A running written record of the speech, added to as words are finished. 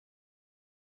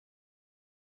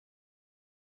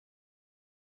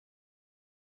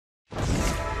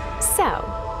So,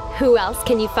 who else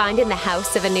can you find in the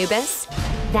house of Anubis?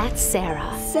 That's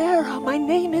Sarah. Sarah, my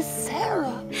name is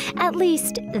Sarah. At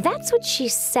least, that's what she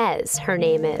says her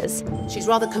name is. She's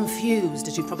rather confused,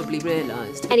 as you probably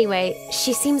realized. Anyway,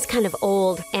 she seems kind of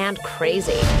old and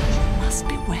crazy. You must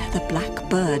beware the black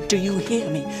bird, do you hear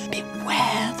me?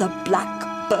 Beware the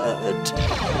black bird.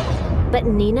 But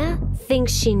Nina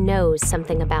thinks she knows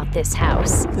something about this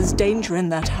house. There's danger in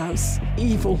that house.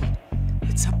 Evil.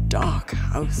 It's a dark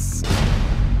house.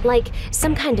 Like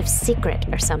some kind of secret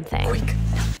or something. Quick,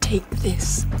 take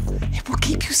this. It will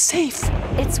keep you safe.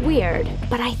 It's weird,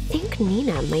 but I think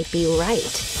Nina might be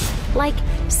right. Like,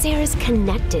 Sarah's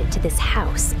connected to this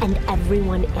house and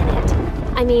everyone in it.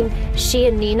 I mean, she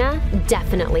and Nina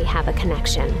definitely have a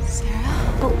connection.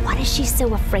 Sarah? But what is she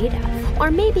so afraid of?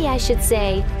 Or maybe I should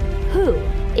say, who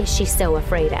is she so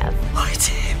afraid of? Fight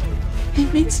him. He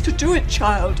means to do it,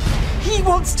 child. He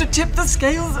wants to tip the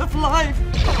scales of life.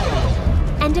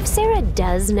 And if Sarah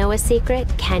does know a secret,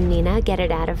 can Nina get it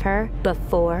out of her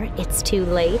before it's too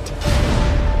late?